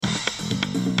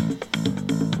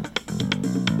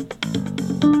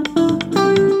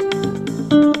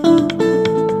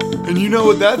know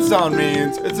what that sound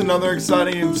means. It's another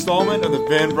exciting installment of the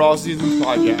Fan for All Seasons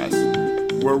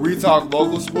podcast, where we talk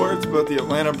local sports, both the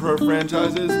Atlanta Pro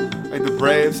franchises, like the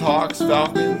Braves, Hawks,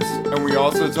 Falcons, and we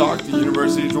also talk the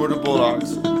University of Georgia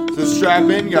Bulldogs. So strap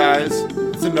in, guys.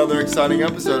 It's another exciting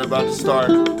episode about to start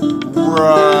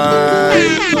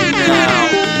right now.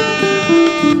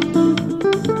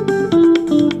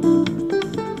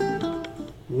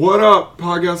 What up,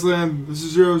 podcast land? This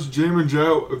is your host, Jamin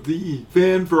Joe of the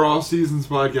Fan for All Seasons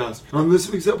podcast. On this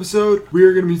week's episode, we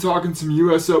are going to be talking some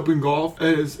U.S. Open golf,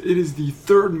 as it is the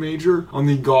third major on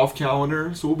the golf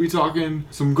calendar. So we'll be talking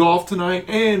some golf tonight,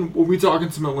 and we'll be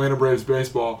talking some Atlanta Braves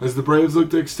baseball, as the Braves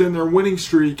look to extend their winning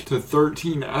streak to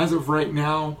 13. As of right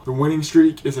now, the winning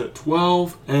streak is at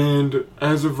 12, and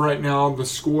as of right now, the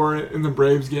score in the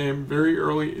Braves game very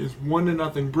early is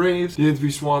 1-0 Braves.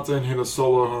 Dansby Swanson hit a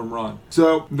solo home run.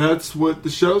 So that's what the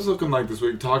show's looking like this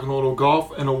week, talking a little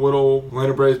golf and a little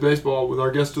Atlanta Braves baseball with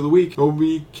our guest of the week. We'll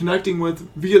be connecting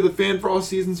with via the Fan for All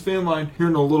Seasons fan line here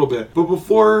in a little bit. But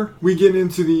before we get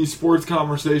into the sports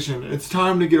conversation, it's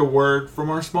time to get a word from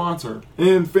our sponsor.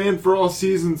 And Fan for All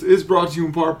Seasons is brought to you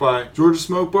in part by Georgia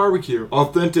Smoke Barbecue,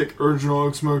 authentic original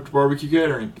oak smoked barbecue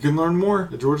catering. You can learn more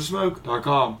at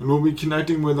georgiasmoke.com. And we'll be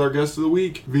connecting with our guest of the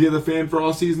week via the Fan for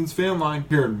All Seasons fan line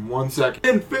here in 1 second.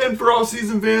 And Fan for All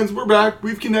Season fans, we're back.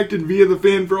 We've connected via the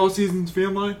Fan for All Seasons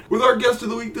fan line with our guest of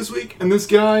the week this week. And this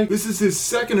guy, this is his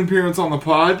second appearance on the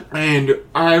pod. And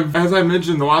as I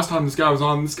mentioned the last time this guy was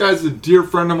on, this guy's a dear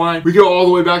friend of mine. We go all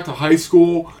the way back to high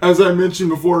school. As I mentioned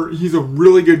before, he's a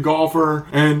really good golfer,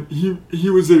 and he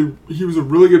was a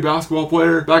really good basketball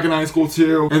player back in high school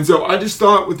too. And so I just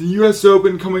thought, with the U.S.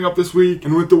 Open coming up this week,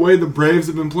 and with the way the Braves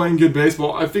have been playing good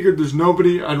baseball, I figured there's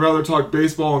nobody I'd rather talk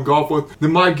baseball and golf with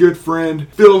than my good friend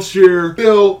Phil Scheer.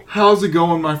 Phil, how's it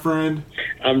going, my friend?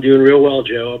 I'm doing real well,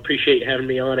 Joe. Appreciate you having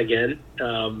me on again.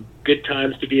 Good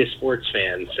times to be a sports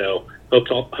fan, so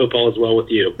hope all is well with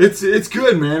you. It's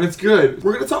good, man. It's good.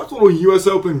 We're going to talk a little U.S.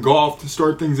 Open golf to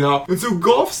start things out. And so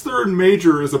golf's third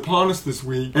major is upon us this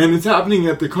week, and it's happening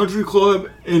at the Country Club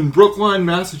in Brookline,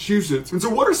 Massachusetts. And so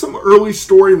what are some early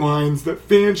storylines that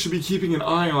fans should be keeping an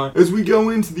eye on as we go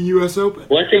into the U.S. Open?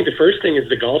 Well, I think the first thing is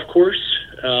the golf course.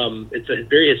 It's a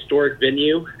very historic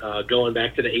venue, going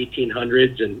back to the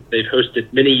 1800s, and they've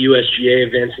hosted many USGA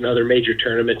events and other major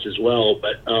tournaments as well.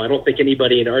 But I don't think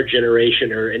anybody in our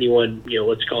generation, or anyone,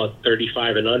 let's call it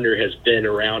 35 and under, has been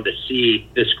around to see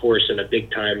this course in a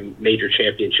big-time major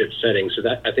championship setting. So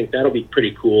I think that'll be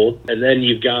pretty cool. And then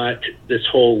you've got this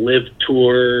whole LIV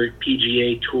Tour,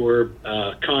 PGA Tour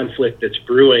conflict that's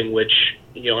brewing, which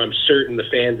I'm certain the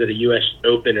fans of the U.S.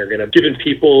 Open are going to giving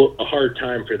people a hard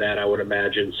time for that, I would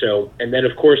imagine. So, and then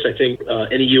of course, I think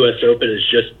any U.S. Open is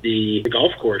just the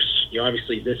golf course.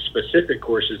 Obviously this specific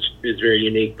course is very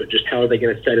unique, but just how are they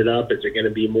going to set it up? Is it going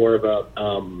to be more of a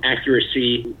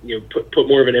accuracy? Put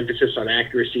more of an emphasis on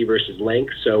accuracy versus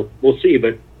length. So we'll see.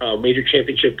 But major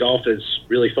championship golf is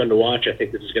really fun to watch. I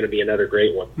think this is going to be another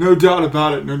great one. No doubt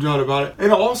about it. No doubt about it.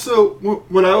 And also,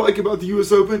 what I like about the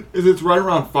U.S. Open is it's right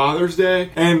around Father's Day.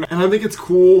 And I think it's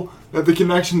cool that the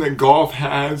connection that golf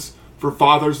has for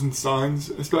fathers and sons,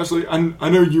 especially. I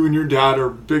know you and your dad are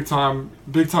big time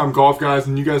golf guys,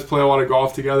 and you guys play a lot of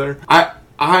golf together.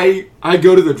 I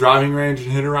go to the driving range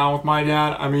and hit around with my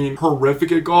dad. I mean,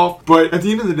 horrific at golf. But at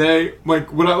the end of the day,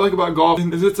 like, what I like about golf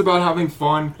is it's about having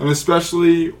fun, and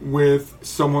especially with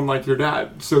someone like your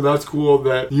dad. So that's cool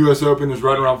that the U.S. Open is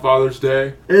right around Father's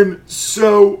Day. And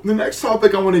so the next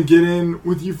topic I want to get in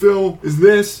with you, Phil, is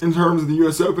this in terms of the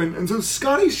U.S. Open. And so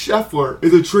Scottie Scheffler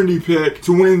is a trendy pick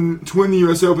to win the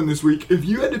U.S. Open this week. If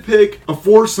you had to pick a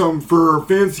foursome for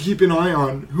fans to keep an eye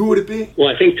on, who would it be? Well,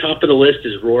 I think top of the list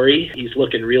is Rory. He's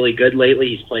looking really good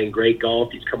lately. He's playing great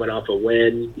golf. He's coming off a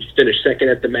win. He's finished second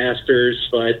at the Masters.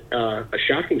 But a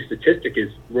shocking statistic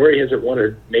is Rory hasn't won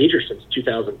a major since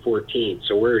 2014.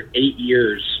 So we're 8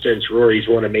 years since Rory's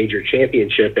won a major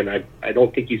championship, and I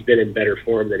don't think he's been in better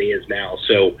form than he is now.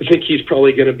 So I think he's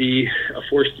probably going to be a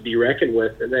force to be reckoned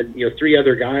with. And then, three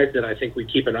other guys that I think we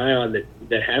keep an eye on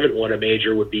that haven't won a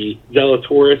major would be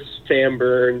Zalatoris, Sam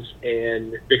Burns,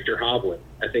 and Victor Hovland.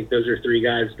 I think those are three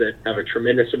guys that have a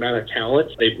tremendous amount of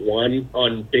talent. They've won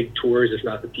on big tours, if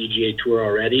not the PGA Tour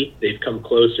already. They've come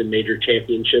close in major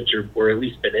championships or at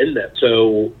least been in them.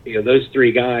 So, those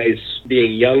three guys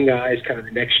being young guys, kind of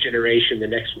the next generation, the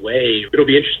next wave, it'll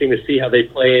be interesting to see how they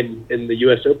play in the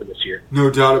U.S. Open this year.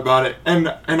 No doubt about it. And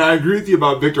I agree with you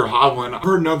about Victor Hovland. I've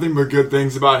heard nothing but good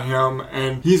things about him,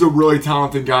 and he's a really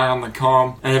talented guy on the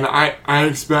come. And I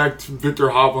expect Victor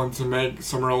Hovland to make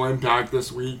some real impact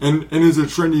this week. And is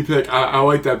a trendy pick. I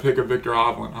like that pick of Victor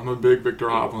Hovland. I'm a big Victor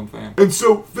Hovland fan. And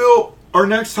so, Phil, our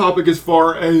next topic as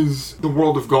far as the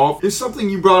world of golf is something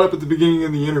you brought up at the beginning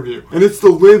of the interview, and it's the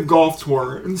LIV Golf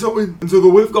Tour. And so the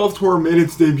LIV Golf Tour made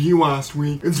its debut last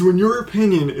week. And so in your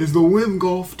opinion, is the LIV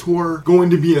Golf Tour going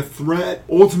to be a threat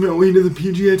ultimately to the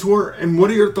PGA Tour? And what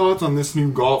are your thoughts on this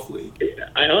new golf league?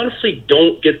 I honestly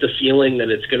don't get the feeling that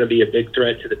it's going to be a big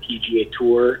threat to the PGA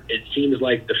Tour. It seems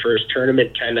like the first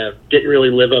tournament kind of didn't really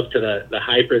live up to the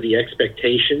hype or the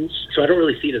expectations. So I don't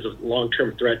really see it as a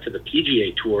long-term threat to the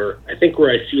PGA Tour. I think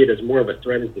where I see it as more of a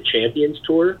threat is the Champions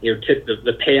Tour. You know,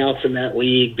 the payouts in that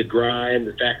league, the grind,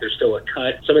 the fact there's still a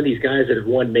cut. Some of these guys that have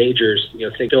won majors, you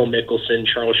know, think Phil Mickelson,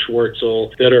 Charles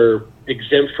Schwartzel, that are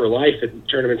exempt for life at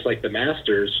tournaments like the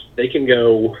Masters, they can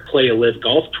go play a LIV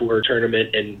Golf Tour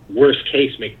tournament and worst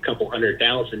case make a couple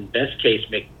 $100,000, best case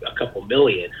make a couple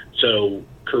million. So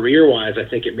career-wise, I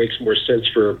think it makes more sense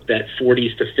for that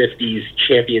 40s to 50s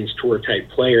Champions Tour type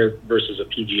player versus a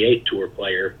PGA Tour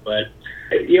player. But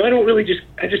you know,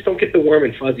 I just don't get the warm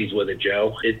and fuzzies with it,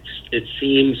 Joe. It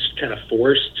seems kind of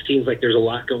forced. It seems like there's a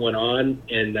lot going on,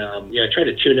 and I tried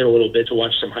to tune in a little bit to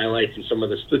watch some highlights and some of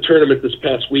the tournament this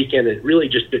past weekend. It really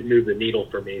just didn't move the needle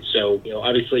for me. So, you know,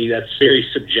 obviously that's very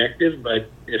subjective,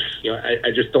 but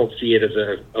I just don't see it as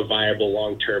a viable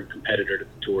long-term competitor to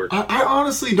the tour. I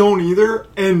honestly don't either.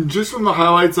 And just from the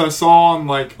highlights I saw on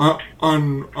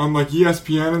on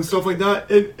ESPN and stuff like that,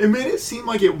 it made it seem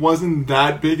like it wasn't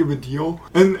that big of a deal.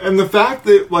 And the fact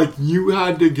that like you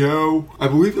had to go, I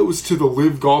believe it was to the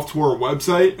LIV Golf Tour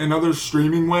website and other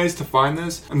streaming ways to find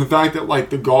this, and the fact that like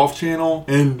the Golf Channel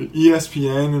and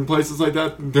ESPN and places like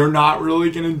that, they're not really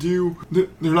gonna do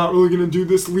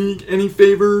this league any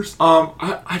favors.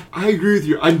 I agree with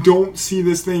you. I don't see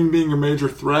this thing being a major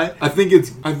threat. I think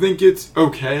it's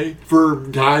okay for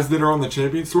guys that are on the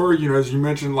Champions Tour, you know, as you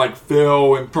mentioned, like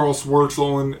Phil and Charles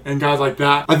Schwartzel and guys like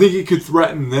that. I think it could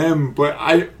threaten them, but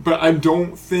I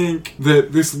don't think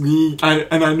that this league,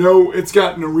 and I know it's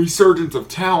gotten a resurgence of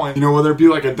talent, you know, whether it be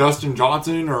like a Dustin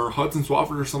Johnson or Hudson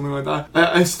Swafford or something like that.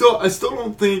 I still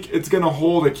don't think it's going to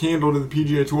hold a candle to the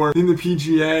PGA Tour. I think the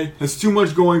PGA has too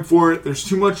much going for it. There's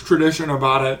too much tradition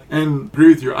about it, and I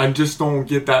agree with you. I just don't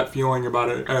get that feeling about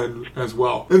it as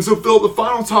well. And so, Phil, the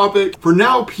final topic for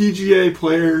now, PGA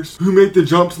players who make the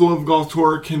jump to the LIV Golf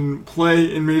Tour can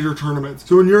play in major tournaments.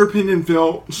 So in your opinion,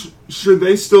 Phil, should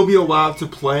they still be allowed to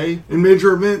play in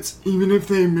major events even if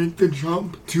they make the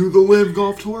jump to the LIV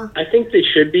Golf Tour? I think they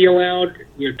should be allowed.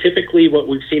 You know, typically what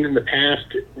we've seen in the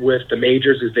past with the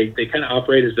majors is they kind of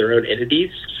operate as their own entities.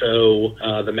 So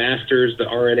the Masters, the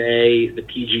RNA, the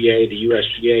PGA, the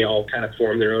USGA all kind of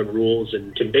form their own rules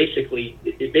and can basically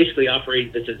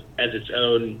operates as its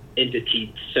own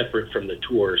entity separate from the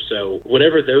tour. So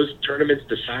whatever those tournaments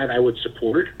decide, I would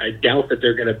support. I doubt that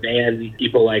they're going to ban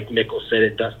people like Mickelson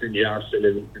and Dustin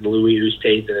Johnson and Louis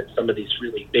Oosthuizen and some of these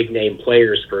really big name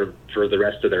players for the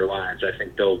rest of their lives. I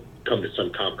think they'll come to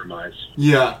some compromise.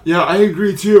 Yeah, I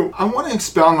agree too. I want to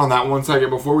expound on that one second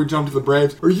before we jump to the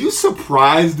Braves. Are you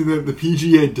surprised that the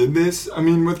PGA did this? I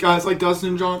mean, with guys like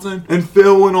Dustin Johnson and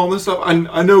Phil and all this stuff.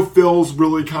 I know Phil's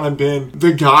really kind of been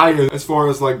the guy as far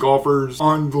as like golfers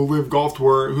on the LIV Golf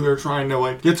Tour who they're trying to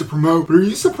like get to promote. But are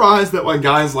you surprised that like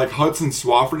guys like Hudson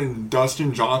Swafford and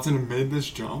Dustin Johnson have made this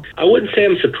jump? I wouldn't say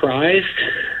I'm surprised.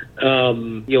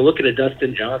 Looking at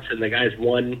Dustin Johnson, the guy's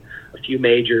won a few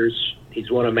majors. He's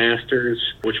won a Masters,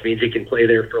 which means he can play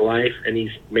there for life, and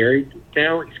he's married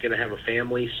now. He's going to have a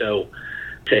family. So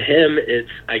to him,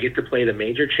 I get to play the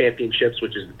major championships,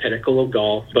 which is the pinnacle of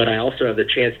golf, but I also have the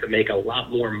chance to make a lot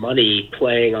more money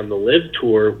playing on the LIV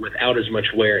Tour without as much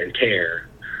wear and tear.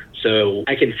 So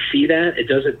I can see that. It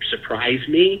doesn't surprise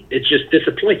me. It just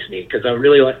disappoints me because I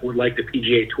really would like the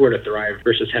PGA Tour to thrive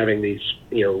versus having these,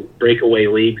 breakaway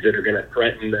leagues that are going to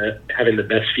threaten having the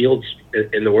best fields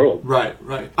in the world. Right.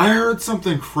 I heard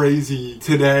something crazy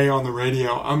today on the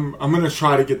radio. I'm going to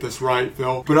try to get this right,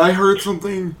 Phil. But I heard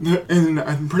something, and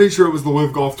I'm pretty sure it was the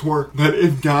LIV Golf Tour, that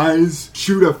if guys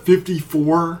shoot a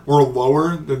 54 or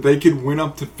lower, that they could win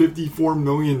up to $54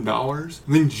 million. I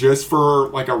think just for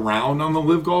like a round on the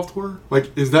LIV Golf Tour.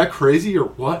 Like, is that crazy or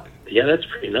what? Yeah, that's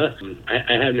pretty nuts.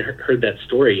 I haven't heard that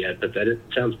story yet, but it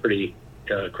sounds pretty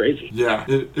crazy. Yeah,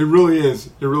 it really is.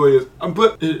 It really is.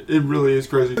 But it really is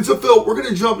crazy. And so, Phil, we're going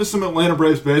to jump to some Atlanta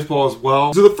Braves baseball as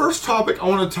well. So the first topic I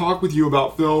want to talk with you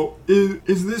about, Phil,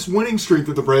 is this winning streak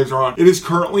that the Braves are on. It is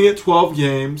currently at 12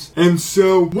 games. And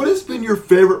so what has been been your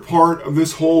favorite part of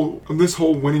this whole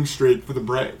winning streak for the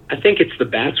Braves? I think it's the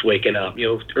bats waking up.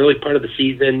 Early part of the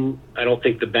season, I don't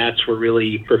think the bats were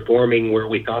really performing where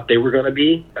we thought they were going to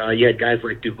be. You had guys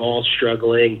like Duvall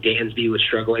struggling, Dansby was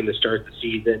struggling to start the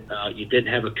season. You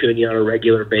didn't have Acuna on a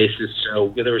regular basis,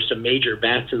 so there were some major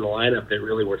bats in the lineup that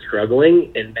really were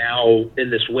struggling. And now in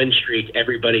this win streak,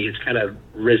 everybody has kind of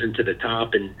risen to the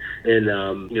top and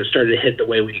started to hit the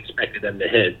way we expected them to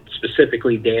hit.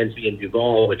 Specifically, Dansby and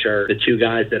Duvall, which are the two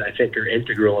guys that I think are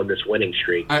integral in this winning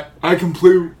streak.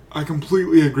 I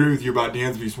completely agree with you about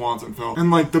Dansby Swanson, Phil. And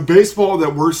like the baseball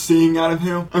that we're seeing out of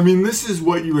him, I mean, this is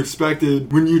what you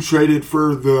expected when you traded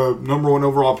for the number 1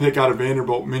 overall pick out of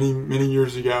Vanderbilt many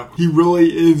years ago. He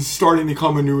really is starting to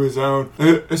come into his own,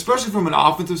 especially from an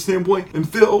offensive standpoint. And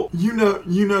Phil, you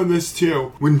know this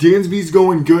too. When Dansby's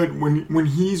going good, when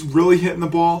he's really hitting the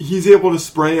ball, he's able to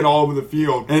spray it all over the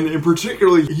field. And in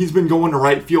particularly, he's been going to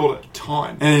right field a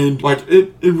ton. And like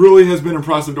it really has been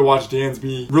impressive to watch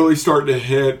Dansby really start to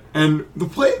hit. And the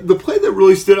play that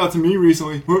really stood out to me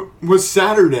recently was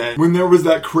Saturday when there was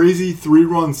that crazy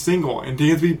 3-run single and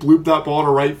Dansby blooped that ball to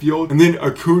right field, and then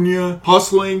Acuna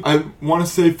hustling. I want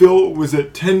to say, Phil, it was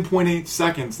at 10.8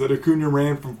 seconds that Acuna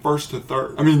ran from first to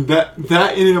third. I mean, that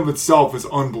in and of itself is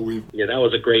unbelievable. Yeah, that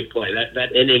was a great play.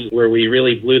 That inning where we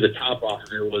really blew the top off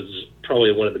of it was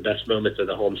probably one of the best moments of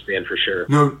the homestand for sure.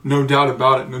 No doubt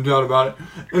about it.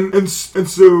 And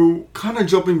so kind of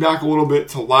jumping back a little bit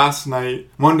to last night,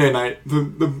 Monday night,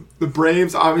 the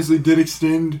Braves obviously did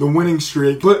extend the winning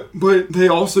streak, but they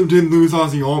also did lose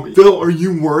Ozzie Albies. Phil, are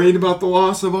you worried about the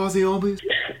loss of Ozzie Albies?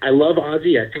 I love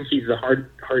Ozzie. I think he's the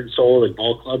heart and soul of the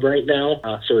ball club right now,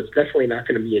 so it's definitely not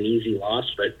going to be an easy loss.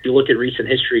 But if you look at recent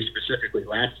history, specifically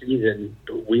last season,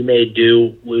 we made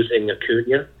do losing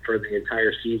Acuna for the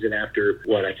entire season after,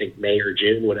 I think May or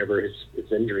June, whatever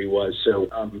his injury was. So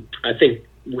I think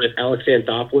with Alex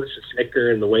Anthopoulos, a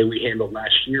Snicker, and the way we handled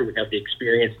last year, we have the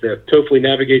experience to hopefully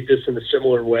navigate this in a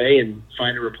similar way and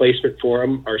find a replacement for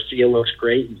him. Arcia looks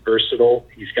great. He's versatile.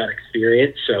 He's got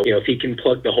experience. So, if he can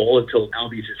plug the hole until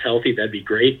Albies is healthy, that'd be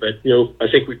great. But, I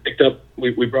think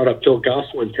we brought up Phil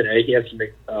Gosselin today. He has some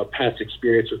past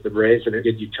experience with the Braves and a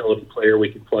good utility player we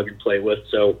can plug and play with.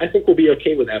 So I think we'll be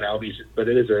okay without Albies, but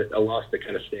it is a loss that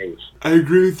kind of stings. I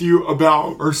agree with you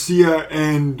about Arcia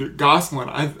and Gosselin.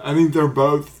 I think they're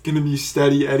both going to be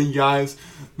steady Eddie guys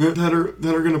that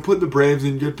are going to put the Braves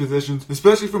in good positions,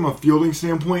 especially from a fielding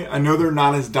standpoint. I know they're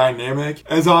not as dynamic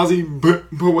as Ozzie, but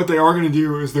what they are going to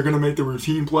do is they're going to make the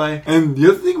routine play. And the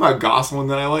other thing about Gosselin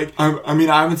that I like, I mean,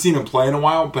 I haven't seen him play in a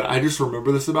while, but I just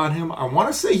remember this about him. I want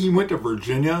to say he went to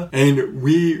Virginia, and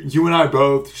you and I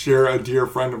both share a dear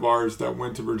friend of ours that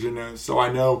went to Virginia. So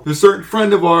I know a certain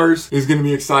friend of ours is going to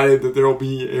be excited that there will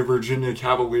be a Virginia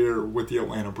Cavalier with the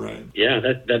Atlanta Braves. Yeah,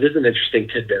 that is an interesting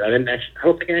tidbit. I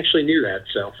don't think I actually knew that.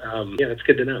 So that's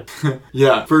good to know.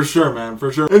 Yeah, for sure, man,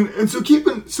 for sure. And so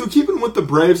keeping with the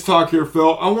Braves talk here,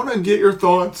 Phil, I want to get your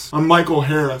thoughts on Michael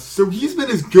Harris. So he's been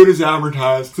as good as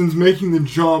advertised since making the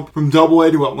jump from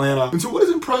AA to Atlanta. And so what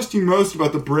has impressed you most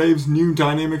about the Braves' new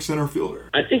dynamic center fielder?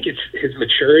 I think it's his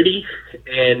maturity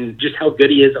and just how good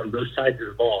he is on both sides of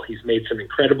the ball. He's made some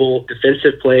incredible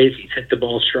defensive plays. He's hit the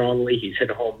ball strongly. He's hit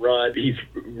a home run. He's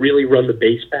really run the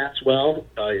base paths well.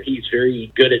 He's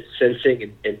very good at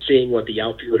sensing and seeing what the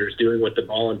outfielder is doing with the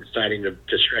ball and deciding to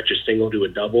stretch a single to a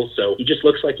double. So he just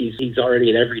looks like he's already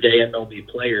an everyday MLB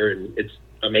player, and it's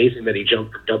amazing that he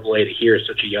jumped from AA to here as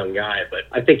such a young guy. But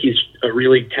I think he's a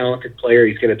really talented player.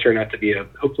 He's going to turn out to be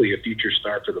hopefully a future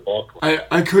star for the ball club.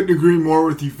 I couldn't agree more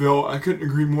with you, Phil. I couldn't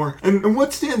agree more. And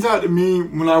what stands out to me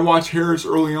when I watch Harris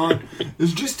early on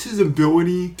is just his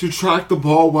ability to track the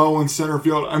ball well in center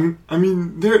field. I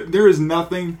mean, there is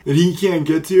nothing that he can't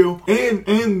get to.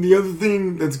 And the other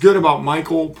thing that's good about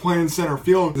Michael playing center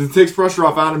field is it takes pressure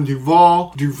off Adam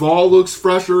Duvall. Duvall looks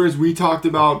fresher, as we talked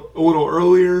about a little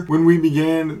earlier when we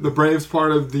began the Braves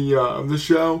part of the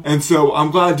show. And so I'm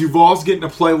glad Duvall's getting to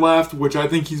play left, which I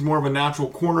think he's more of a natural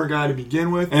corner guy to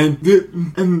begin with. And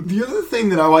the other thing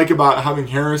that I like about having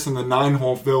Harris in the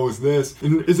 9-hole, Phil, is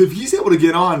if he's able to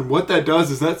get on, what that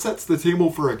does is that sets the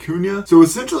table for Acuna. So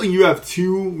essentially you have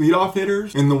two leadoff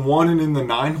hitters in the 1 and in the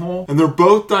 9-hole, and they're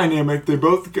both dynamic. They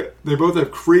both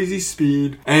have crazy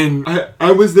speed. And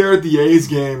I was there at the A's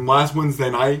game last Wednesday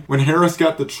night when Harris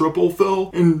got the triple,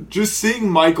 Phil, and just seeing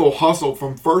Michael hustle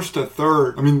from first to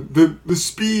third. I mean, the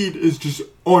speed is just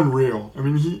unreal. I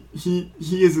mean, he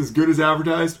is as good as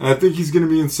advertised, and I think he's going to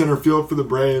be in center field for the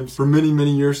Braves for many,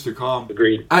 many years to come.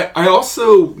 Agreed. I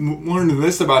also learned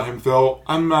this about him, Phil.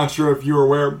 I'm not sure if you're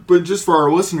aware, but just for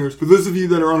our listeners, for those of you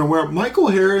that are unaware, Michael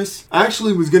Harris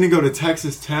actually was going to go to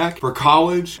Texas Tech for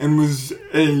college and was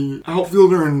a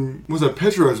outfielder and was a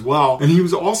pitcher as well. And he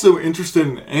was also interested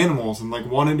in animals and like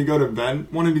wanted to go to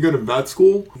vet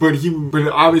school. But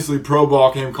obviously pro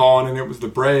ball came calling, and it was the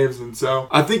Braves, and so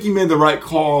I think he made the right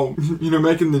call,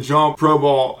 making the jump pro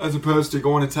ball as opposed to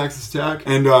going to Texas Tech.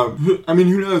 And I mean,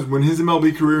 who knows, when his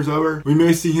MLB career is over, we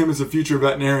may see him as a future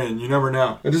veterinarian. You never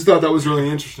know. I just thought that was really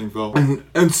interesting, Phil.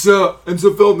 And so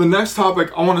Phil, the next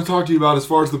topic I want to talk to you about as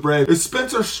far as the Braves is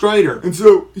Spencer Strider. And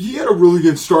so he had a really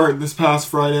good start this past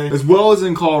Friday, as well as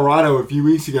in Colorado a few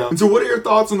weeks ago. And so what are your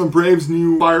thoughts on the Braves'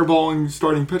 new fireballing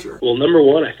starting pitcher? Well, number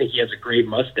one, I think he has a great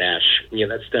mustache.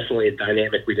 That's definitely a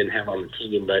dynamic we didn't have on the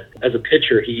team. But as a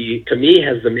pitcher, he, to me,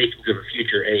 has the makings of a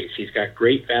future ace. He's got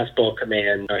great fastball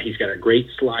command. He's got a great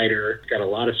slider. He's got a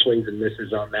lot of swings and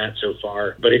misses on that so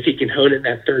far. But if he can hone in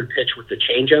that third pitch with the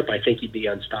changeup, I think he'd be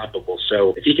unstoppable.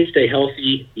 So if he can stay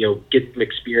healthy, get some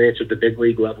experience at the big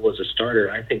league level as a starter,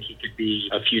 I think he could be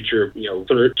a future,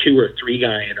 third, 2 or 3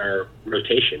 guy in our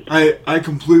rotation. I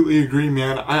completely agree,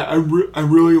 man. I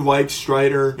really like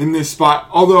Strider in this spot.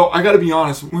 Although I got to be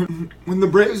honest, when the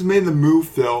Braves made the move,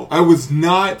 Phil, I was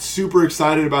not super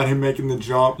excited about him making the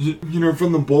jump,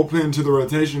 from the bullpen to the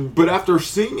rotation. But after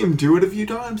seeing him do it a few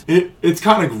times, it's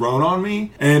kind of grown on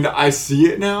me, and I see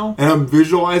it now, and I'm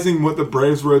visualizing what the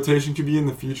Braves rotation could be in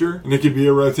the future. And it could be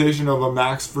a rotation of a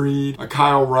Max Fried, a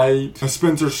Kyle Wright, a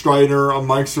Spencer Strider, a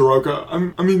Mike Soroka.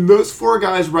 I mean, those 4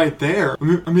 guys right there.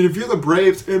 I mean, if you're the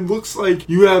Braves, it looks like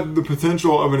you have the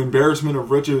potential of an embarrassment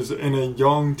of riches in a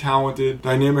young, talented,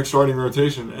 dynamic starting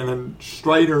rotation. And then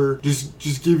Strider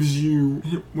just gives you,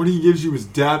 what he gives you is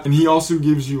depth, and he also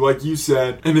gives you, like you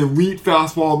said, an elite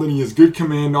fastball that he has good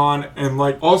command on. And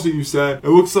like also you said, it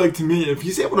looks like to me, if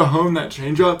he's able to hone that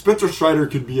changeup, Spencer Strider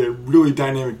could be a really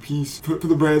dynamic piece for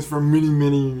the Braves for many,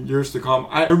 many years to come.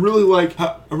 I really like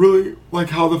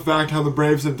how the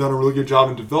Braves have done a really good job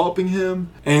in developing him.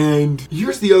 And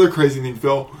here's the other crazy thing,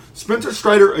 Phil. Spencer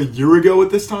Strider a year ago at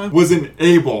this time was an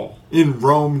A-ball in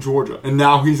Rome, Georgia, and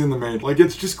now he's in the major. Like,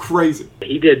 it's just crazy.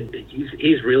 He did.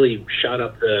 He's really shot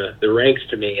up the ranks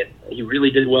to me. He really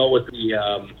did well with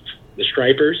the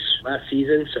Stripers last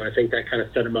season, so I think that kind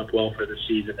of set him up well for this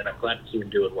season, and I'm glad to see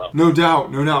him doing well. No doubt.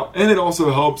 And it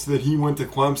also helps that he went to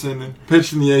Clemson and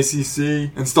pitched in the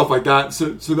ACC and stuff like that,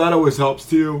 so that always helps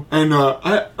too. And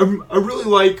I really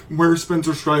like where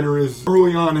Spencer Strider is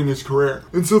early on in his career.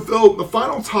 And so, Phil, the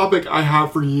final topic I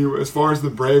have for you as far as the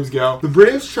Braves go, the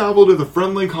Braves travel to the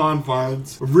friendly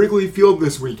confines of Wrigley Field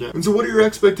this weekend. And so what are your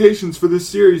expectations for this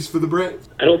series for the Braves?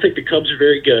 I don't think the Cubs are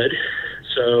very good.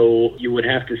 So you would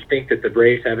have to think that the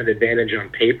Braves have an advantage on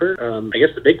paper. I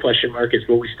guess the big question mark is,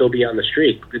 will we still be on the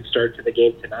streak? Good start to the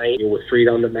game tonight. With Fried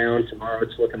on the mound tomorrow,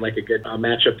 it's looking like a good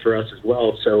matchup for us as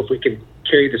well. So if we can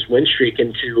carry this win streak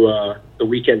into the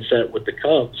weekend set with the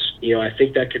Cubs, I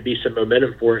think that could be some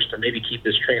momentum for us to maybe keep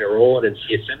this train rolling and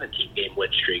see a 17-game win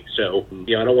streak. So,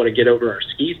 I don't want to get over our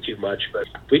skis too much, but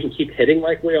if we can keep hitting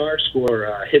like we are,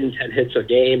 hitting 10 hits a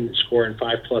game, scoring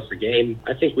 5+ a game,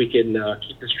 I think we can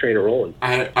keep this train rolling.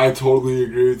 I totally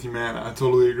agree with you, man. I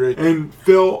totally agree. And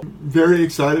Phil, very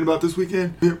excited about this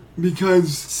weekend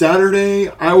because Saturday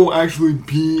I will actually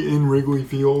be in Wrigley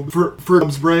Field for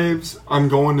Cubs Braves. I'm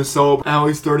going to celebrate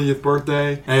Allie's 30th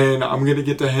birthday, and I'm going to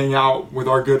get to hang out with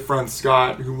our good friend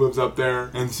Scott, who lives up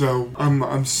there. And so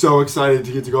I'm so excited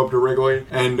to get to go up to Wrigley,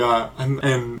 and I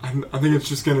think it's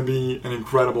just going to be an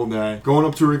incredible day. Going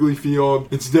up to Wrigley Field,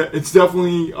 it's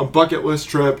definitely a bucket list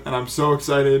trip, and I'm so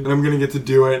excited, and I'm going to get to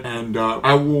do it. And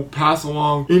I will pass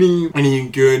along any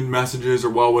good messages or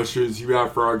well wishes you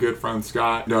have for our good friend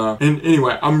Scott. And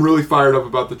anyway, I'm really fired up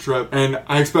about the trip, and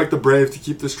I expect the Braves to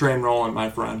keep this train rolling, my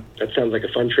friend. That sounds like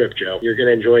a fun trip, Joe. You're going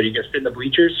to enjoy it. You going to sit in the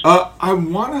bleachers? I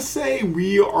want to say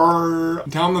we are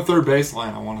down the third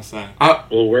baseline, I want to say.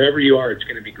 Well, wherever you are, it's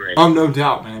going to be great. No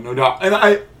doubt, man, no doubt. And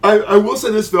I will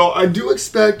say this, Phil. I do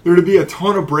expect there to be a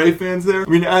ton of Brave fans there. I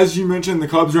mean, as you mentioned, the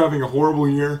Cubs are having a horrible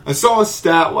year. I saw a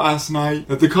stat last night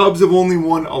that the Cubs have only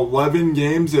won 11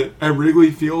 games at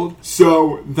Wrigley Field.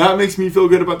 So that makes me feel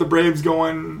good about the Braves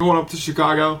going up to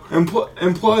Chicago.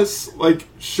 And plus, like,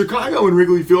 Chicago and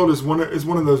Wrigley Field is one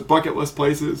of those bucket list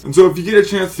places. And so if you get a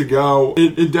chance to go,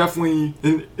 it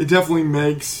definitely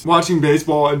makes watching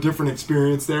baseball a different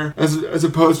experience there as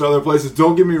opposed to other places.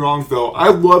 Don't get me wrong, Phil. I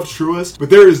love Truist, but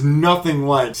there is nothing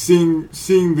like seeing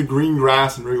the green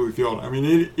grass in Wrigley Field. I mean,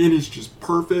 it is just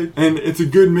perfect, and it's a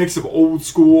good mix of old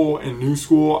school and new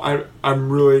school.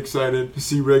 I'm really excited to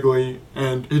see Wrigley,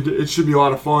 and it should be a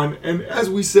lot of fun. And as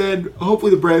we said,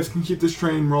 hopefully the Braves can keep this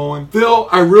train rolling. Phil,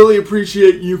 I really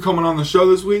appreciate you coming on the show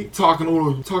this week, talking a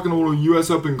little U.S.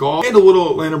 Open golf and a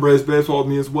little Atlanta Braves baseball with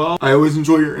me as well. I always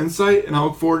enjoy your insight, and I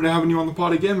look forward to having you on the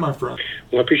pod again, my friend.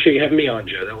 Well, I appreciate you having me on,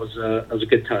 Joe. That was a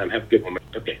good time. Have a good one.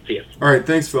 Okay, see ya. All right,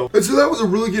 thanks, Phil. And so that was a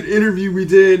really good interview we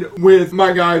did with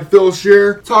my guy, Phil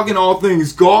Scher, talking all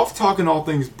things golf, talking all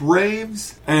things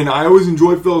Braves. And I always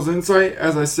enjoy Phil's insight.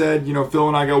 As I said, Phil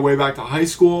and I go way back to high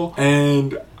school,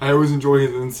 and I always enjoy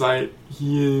his insight.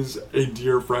 He is a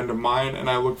dear friend of mine, and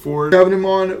I look forward to having him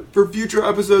on for future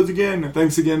episodes again.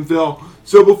 Thanks again, Phil.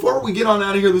 So before we get on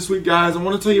out of here this week, guys, I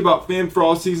want to tell you about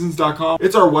fanforallseasons.com.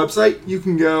 It's our website. You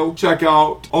can go check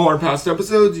out all our past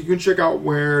episodes. You can check out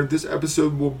where this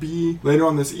episode will be later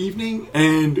on this evening.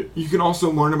 And you can also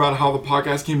learn about how the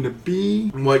podcast came to be.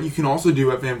 And what you can also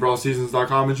do at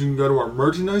fanforallseasons.com is you can go to our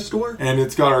merchandise store, and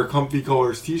it's got our Comfy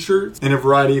Colors t-shirts in a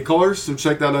variety of colors. So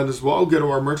check that out as well. Go to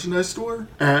our merchandise store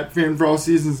at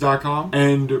fanforallseasons.com.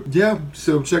 And yeah,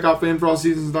 so check out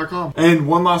fanforallseasons.com. And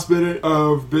one last bit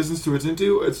of business to attend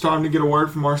to. It's time to get a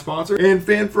word from our sponsor. And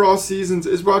Fan for All Seasons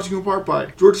is brought to you in part by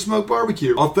Georgia Smoke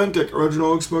Barbecue, authentic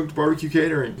original smoked barbecue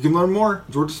catering. You can learn more at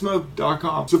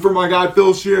georgiasmoke.com. So for my guy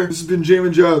Phil Scher, this has been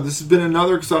Jamin Joe. This has been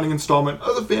another exciting installment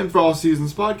of the Fan for All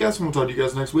Seasons podcast, and we'll talk to you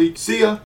guys next week. See ya.